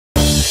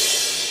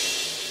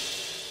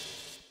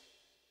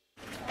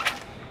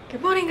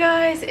Good morning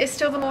guys, it's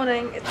still the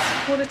morning, it's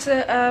quarter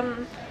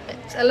to,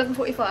 it's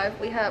 11:45,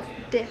 we have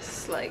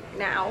this like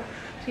now,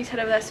 please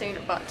head over there soon,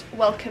 but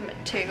welcome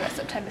to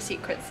September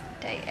Secrets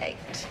Day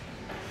 8.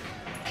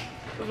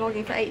 We're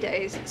vlogging for 8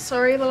 days.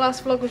 Sorry the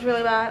last vlog was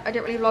really bad, I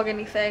didn't really vlog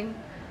anything,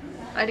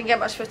 I didn't get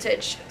much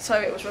footage, so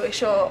it was really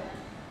short,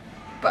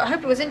 but I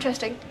hope it was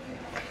interesting.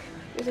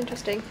 It was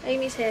interesting.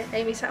 Amy's here.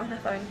 Amy sat on her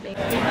phone. We're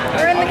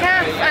in the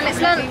cafe and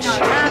it's lunch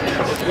and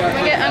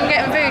I'm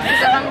getting food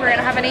because I'm hungry and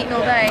I haven't eaten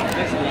all day.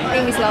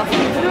 Amy's laughing.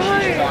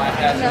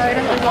 No,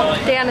 don't vlog.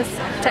 Deanna's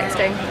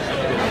texting.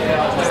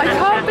 I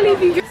can't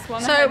believe you.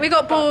 So we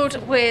got bored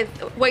with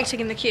waiting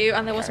in the queue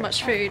and there wasn't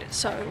much food,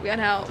 so we are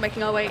now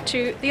making our way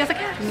to the other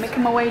cafe.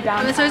 Making my way down.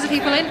 And there's loads of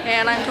people in here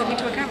and I'm talking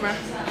to a camera.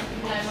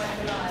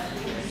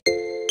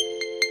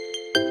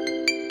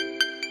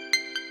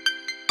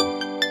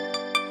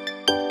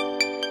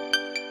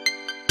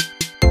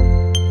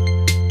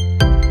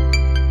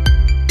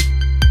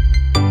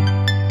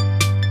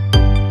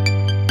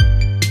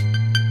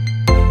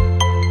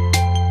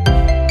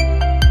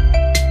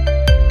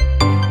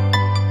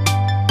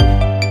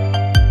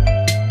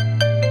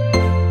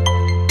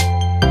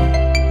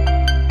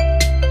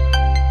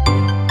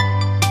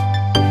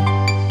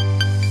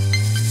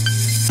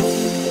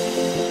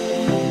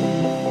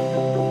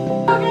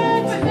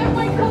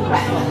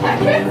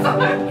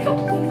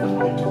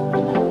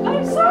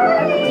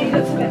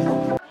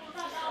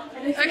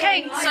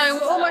 Okay, so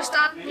we're almost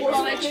done with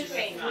college.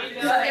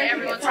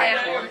 Everyone's here.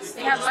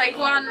 We have like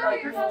one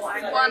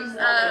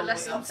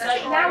lesson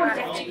session.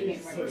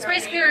 It's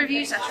basically a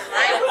review session,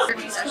 right?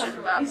 Review session,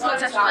 but one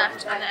session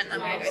left, and then I'm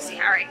gonna go see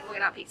Harry. We're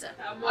gonna have pizza.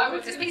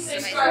 This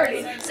pizza's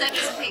amazing. Serve me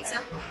some pizza.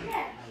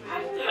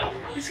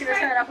 I'm just gonna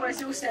turn up on his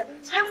doorstep.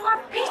 I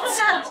want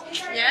pizza!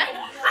 Yeah?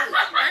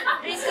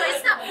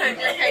 It's not food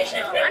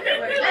location. I know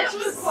where it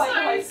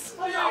lives.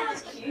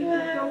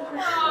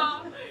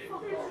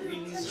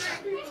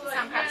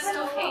 Sound kind of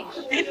stalky.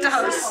 It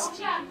does.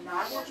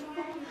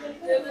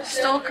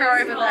 Stalker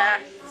over there.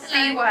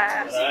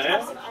 Beware.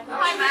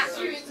 Hi Matt.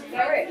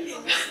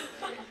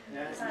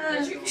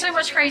 So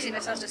much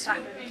craziness has just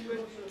happened.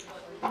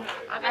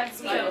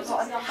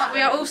 But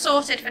we are all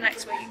sorted for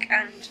next week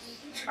and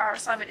our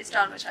assignment is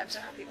done, which I'm so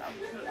happy about.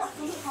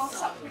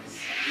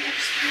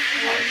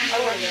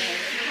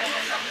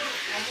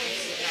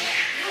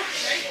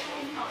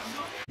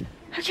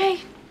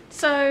 Okay,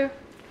 so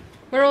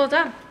we're all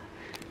done.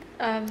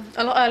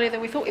 A lot earlier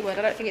than we thought we would.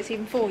 I don't think it's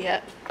even 4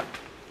 yet.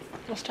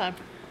 What's time?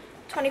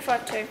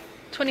 25 to.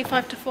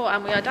 25 to 4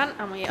 and we are done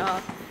and we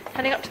are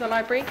heading up to the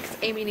library because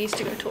Amy needs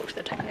to go talk to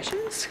the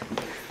technicians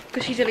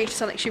because she deleted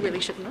something she really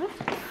shouldn't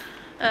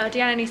have.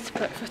 Deanna needs to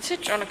put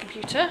footage on a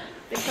computer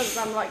because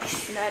I'm like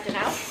nerding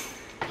out.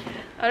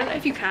 I don't know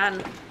if you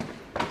can.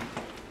 I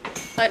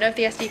don't know if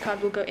the SD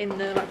card will go in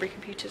the library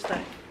computers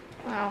though.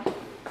 Wow.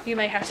 You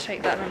may have to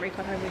take that memory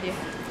card home with you.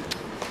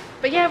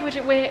 But yeah,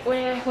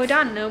 we're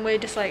done and we're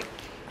just like,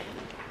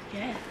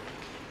 yeah.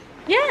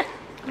 Yeah!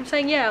 I'm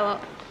saying yeah a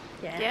lot.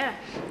 Yeah. Yeah.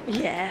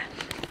 Yeah.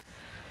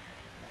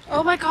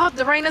 Oh my god,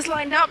 the rain has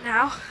lined up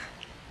now.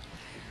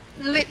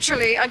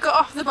 Literally, I got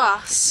off the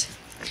bus,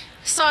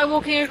 started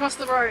walking across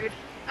the road,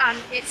 and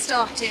it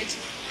started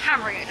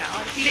hammering it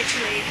down.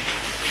 Literally.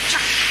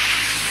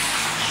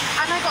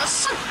 And I got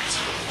soaked.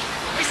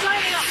 It's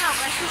lining up now,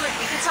 but I feel like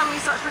it could suddenly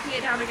start putting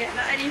it down again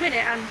at any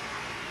minute, and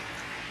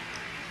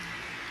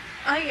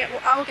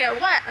I'll get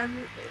wet,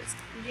 and it's,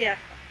 yeah.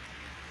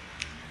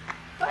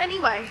 But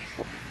anyway,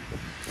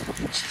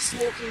 just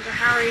walking to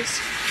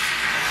Harry's.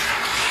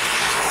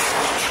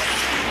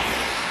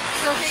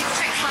 Still need to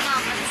text my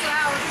mum, and it's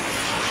loud,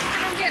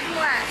 and I'm getting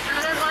wet, and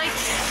I don't like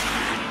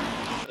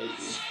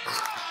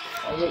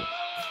it.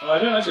 Well, I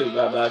don't actually look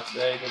that bad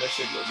today, but I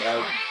should look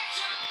bad.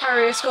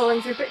 Harry is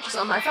scrolling through pictures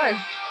on my phone.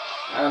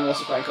 And I'm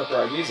also playing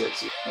copyright music,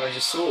 so I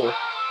just saw.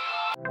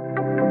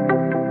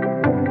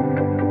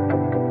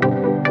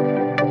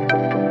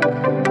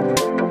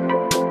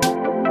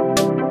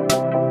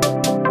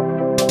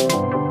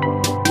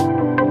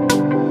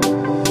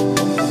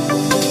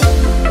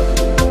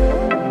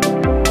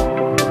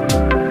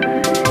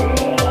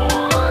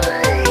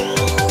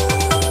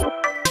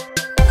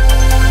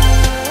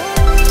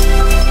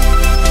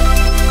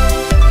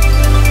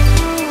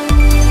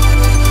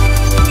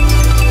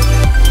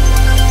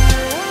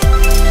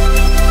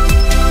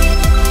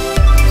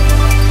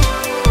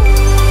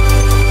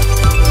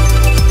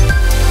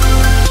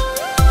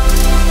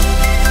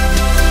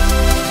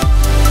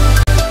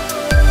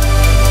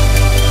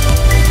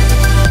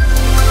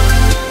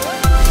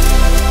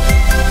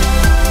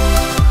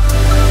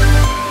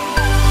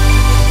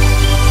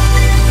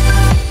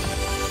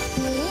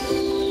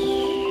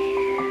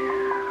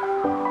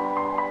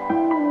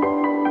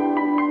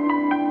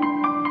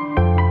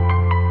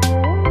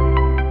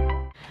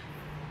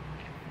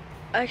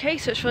 Okay,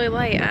 so it's really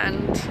late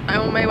and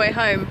I'm on my way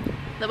home.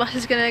 The bus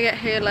is gonna get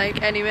here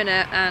like any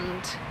minute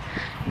and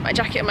my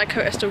jacket and my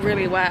coat are still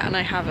really wet and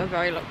I have a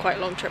quite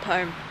long trip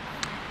home.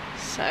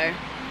 So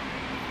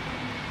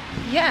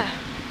yeah,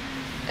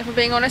 if I'm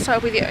being honest,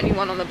 I'll be the only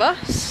one on the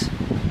bus.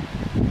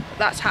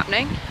 that's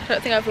happening. I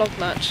don't think I vlogged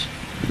much.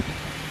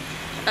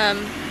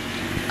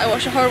 I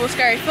watched a horrible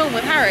scary film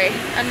with Harry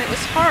and it was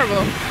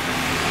horrible.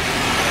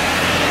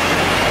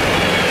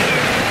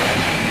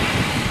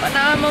 But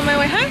now I'm on my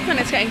way home and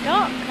it's getting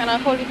dark and I'll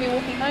probably be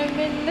walking home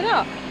in the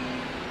dark.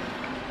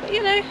 But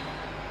you know.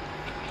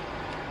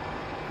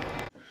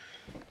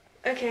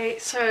 Okay,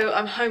 so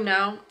I'm home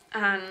now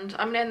and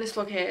I'm gonna end this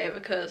vlog here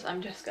because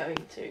I'm just going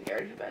to get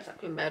ready for bed,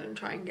 stuck in bed and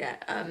try and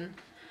get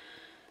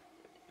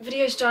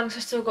videos done, because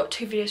I've still got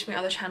 2 videos from my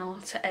other channel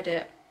to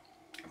edit,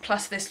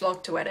 plus this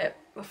vlog to edit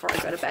before I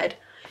go to bed.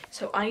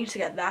 So I need to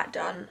get that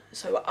done.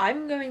 So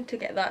I'm going to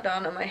get that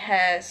done, and my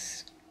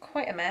hair's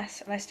quite a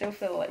mess and I still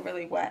feel like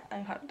really wet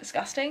and kind of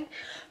disgusting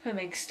from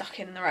being stuck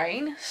in the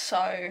rain.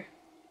 So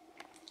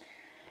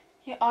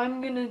yeah,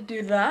 I'm gonna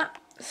do that.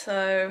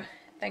 So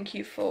thank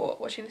you for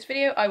watching this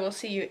video. I will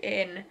see you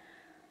in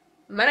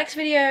my next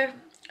video.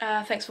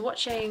 Thanks for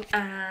watching,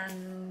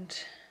 and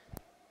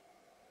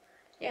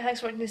yeah,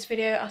 thanks for watching this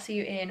video. I'll see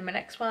you in my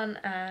next one,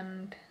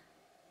 and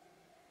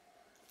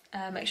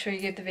make sure you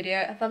give the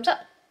video a thumbs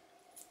up.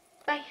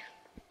 Bye.